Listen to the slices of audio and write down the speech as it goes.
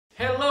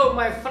Hello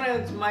my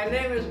friends, my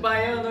name is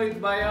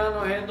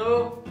Bahiano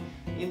Reno.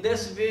 In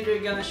this video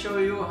I'm gonna show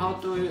you how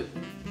to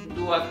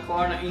do a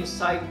corner,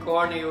 inside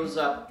corner, use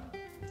a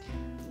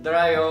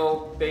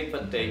drywall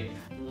paper tape.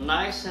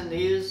 Nice and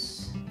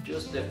easy,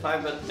 just the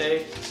fiber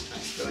tape.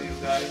 I'll show you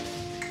guys.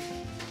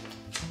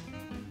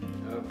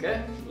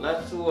 Okay,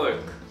 let's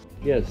work.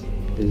 Yes,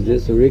 is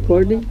this a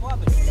recording?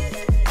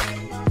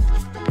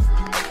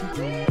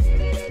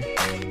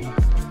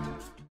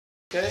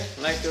 Okay,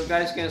 like you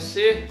guys can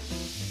see,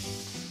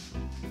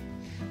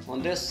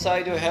 on this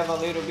side you have a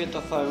little bit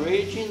of a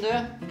ridge in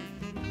there.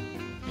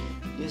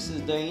 This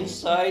is the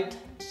inside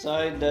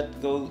side that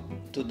goes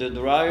to the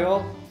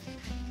drywall.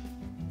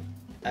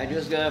 I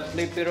just gonna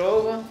flip it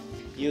over.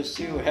 You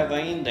see we have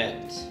an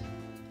indent.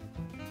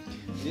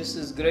 This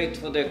is great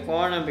for the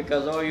corner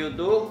because all you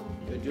do,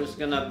 you're just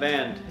gonna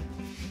bend.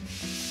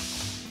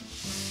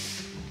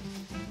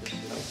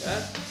 Just like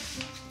that.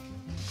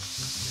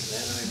 And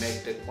then we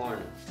make the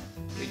corner.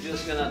 We're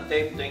just gonna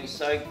tape the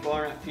inside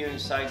corner, few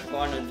inside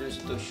corner,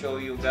 just to show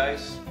you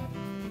guys.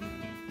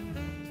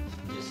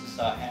 This is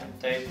a hand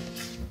tape.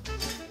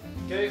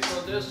 Okay,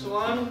 for this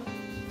one,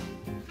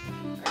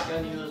 I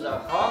can use a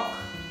hook,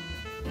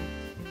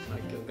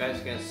 like you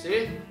guys can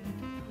see,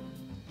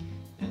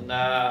 and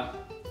a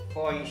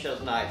 4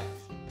 inches knife.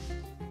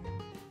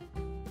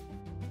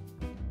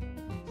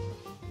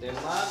 The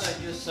mud I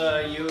just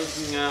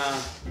using a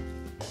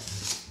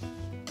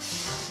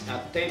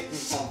taping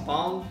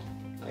compound.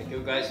 Like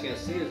you guys can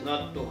see, it's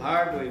not too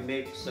hard. We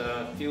mix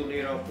a few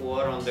liters of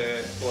water on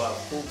for a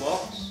full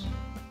box,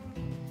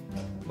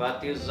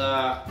 but it's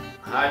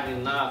hard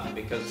enough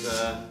because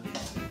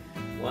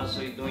once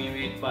we're doing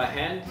it by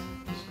hand,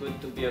 it's good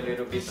to be a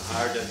little bit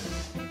harder.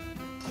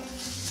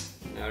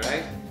 All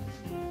right.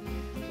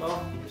 So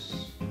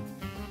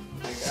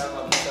I grab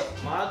a bit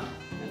of mud,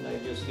 and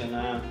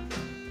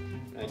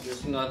I'm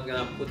just not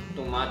gonna put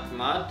too much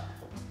mud.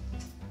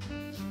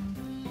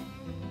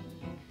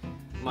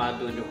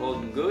 Mud would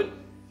hold good.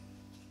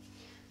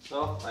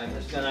 So I'm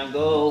just gonna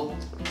go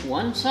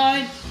one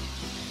side.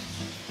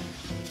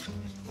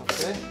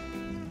 Okay.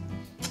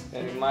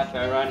 Very much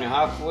I run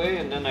halfway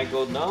and then I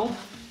go down.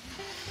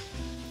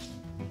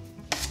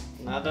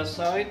 Another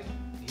side.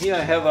 Here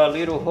I have a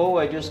little hole.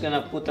 I'm just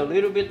gonna put a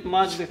little bit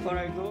mud before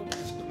I go,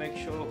 just to make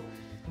sure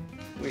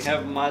we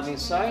have mud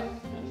inside.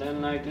 And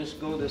then I just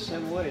go the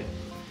same way.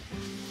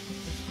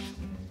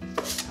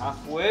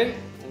 Halfway,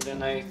 and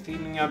then I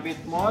fill in a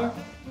bit more.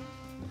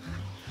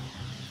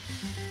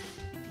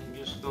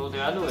 Go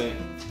the other way.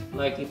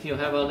 Like if you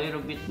have a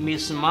little bit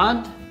missed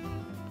mud,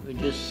 we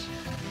just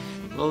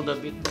load a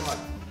bit more.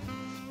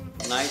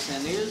 Nice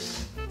and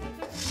easy.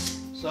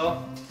 So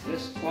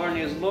this corner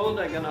is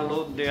loaded. I'm gonna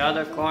load the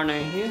other corner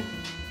in here.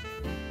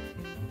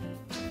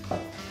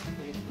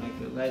 Like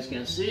you guys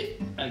can see,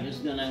 I'm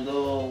just gonna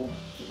go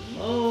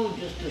low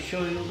just to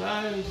show you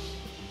guys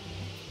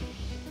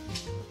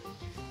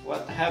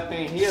what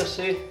happened here.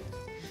 See,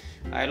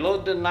 I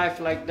load the knife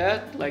like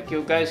that, like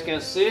you guys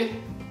can see.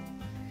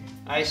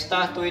 I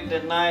start with the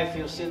knife,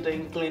 you see the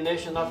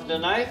inclination of the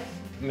knife.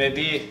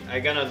 Maybe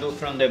I'm gonna do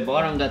from the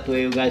bottom, that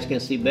way you guys can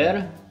see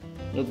better.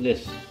 Look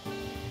this.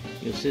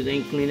 You see the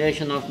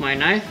inclination of my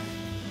knife?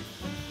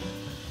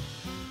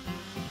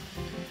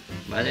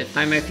 By the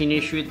time I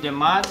finish with the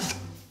mud,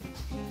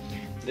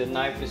 the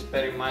knife is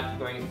pretty much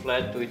going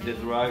flat with the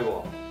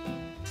drywall.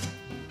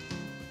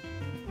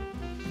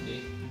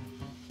 See?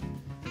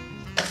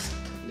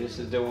 This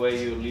is the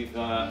way you leave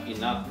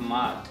enough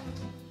mud.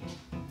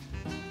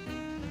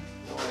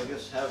 I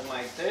just have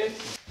my tape,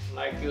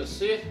 like you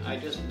see, I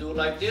just do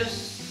like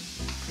this.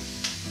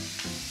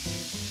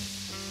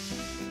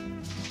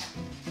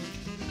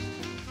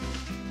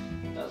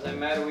 Doesn't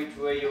matter which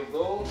way you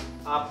go,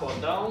 up or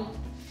down.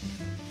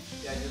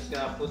 I'm just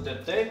gonna put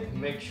the tape,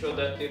 make sure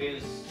that it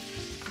is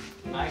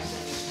nice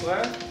and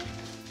square,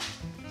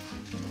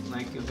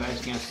 like you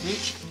guys can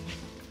see.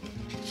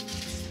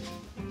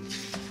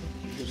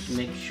 Just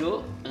make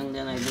sure, and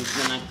then I'm just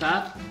gonna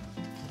cut.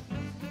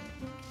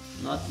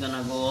 Not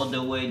gonna go all the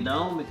way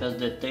down because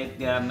the tape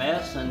got a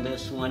mess, and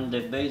this one, the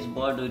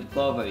baseboard would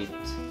cover it.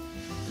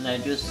 And I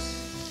just,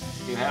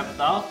 if you have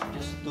doubt,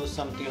 just do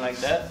something like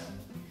that.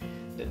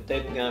 The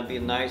tape gonna be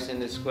nice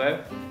and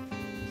square,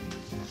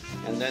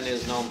 and then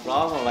there's no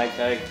problem. Like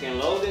I can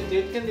load it,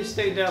 it can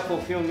stay there for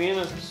a few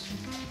minutes.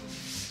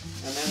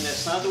 And then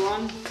this other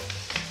one,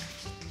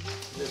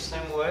 the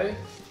same way.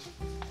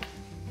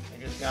 I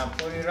just gonna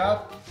put it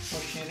up,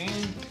 push it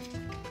in.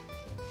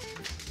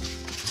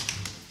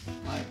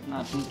 Like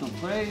nothing to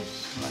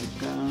press,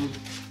 like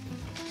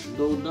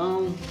go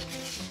down,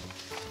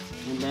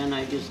 and then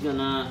I just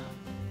gonna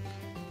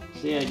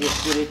see, I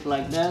just put it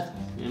like that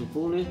and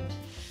pull it,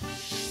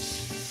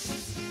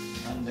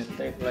 and the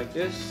tape like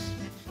this.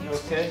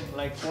 Okay,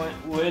 like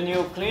when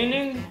you're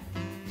cleaning,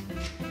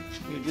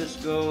 you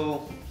just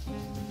go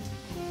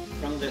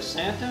from the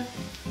center,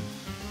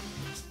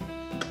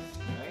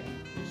 right?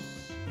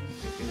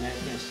 You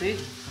can see.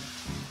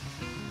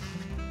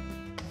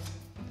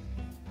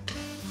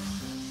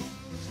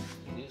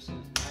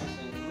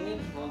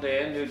 on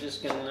the end, you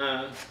just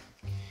can,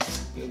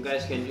 you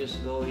guys can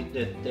just go with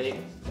the tape,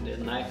 the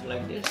knife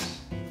like this.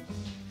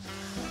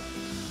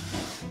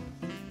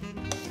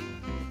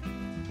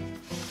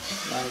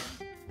 Like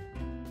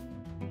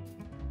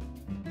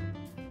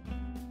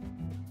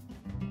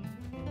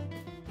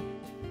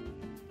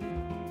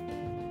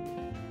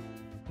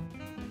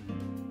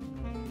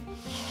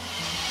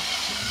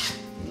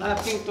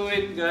nothing to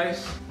it,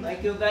 guys.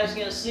 Like you guys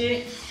can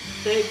see,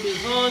 tape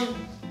is on,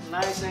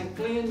 nice and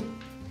clean.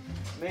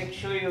 Make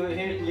sure you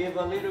leave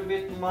a little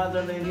bit mud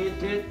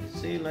underneath it.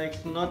 See,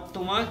 like not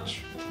too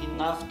much,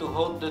 enough to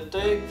hold the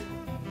tape.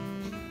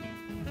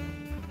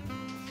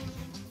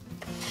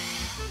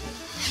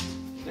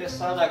 This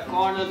other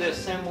corner the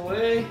same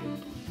way.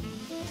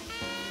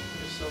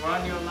 Just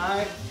run your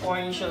knife, 4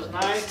 inches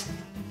knife,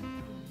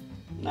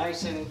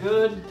 nice and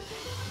good.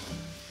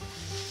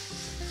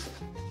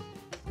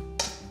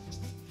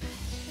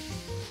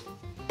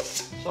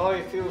 So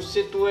if you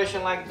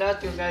situation like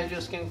that, you guys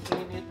just can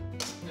clean it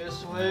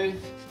this way.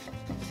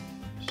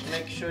 Just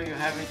make sure you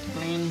have it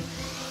clean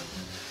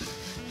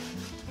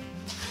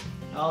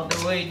all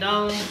the way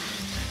down.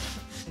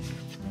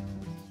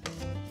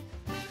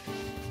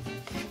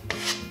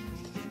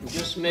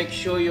 Just make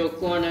sure your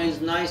corner is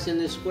nice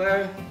and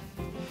square.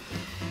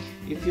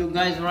 If you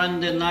guys run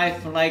the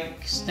knife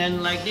like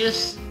stand like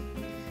this,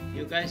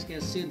 you guys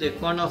can see the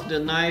corner of the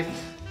knife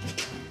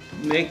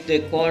make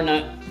the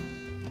corner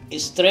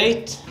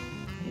straight.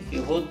 If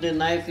you hold the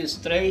knife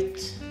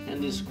straight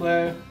and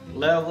square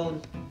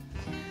level,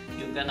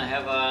 you're gonna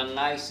have a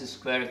nice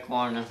square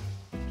corner.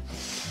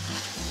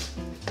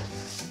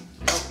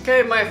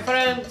 Okay, my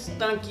friends,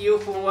 thank you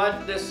for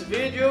watching this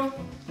video.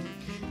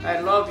 I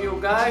love you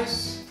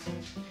guys.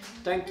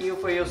 Thank you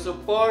for your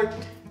support.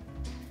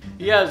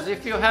 Yes,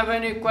 if you have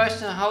any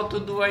question how to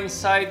do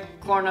inside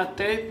corner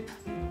tape,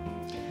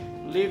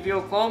 leave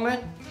your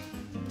comment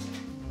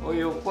or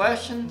your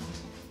question,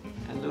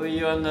 and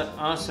we will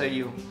answer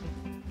you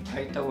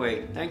right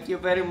away. Thank you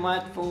very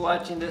much for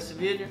watching this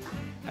video.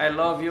 I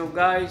love you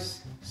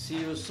guys. See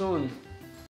you soon.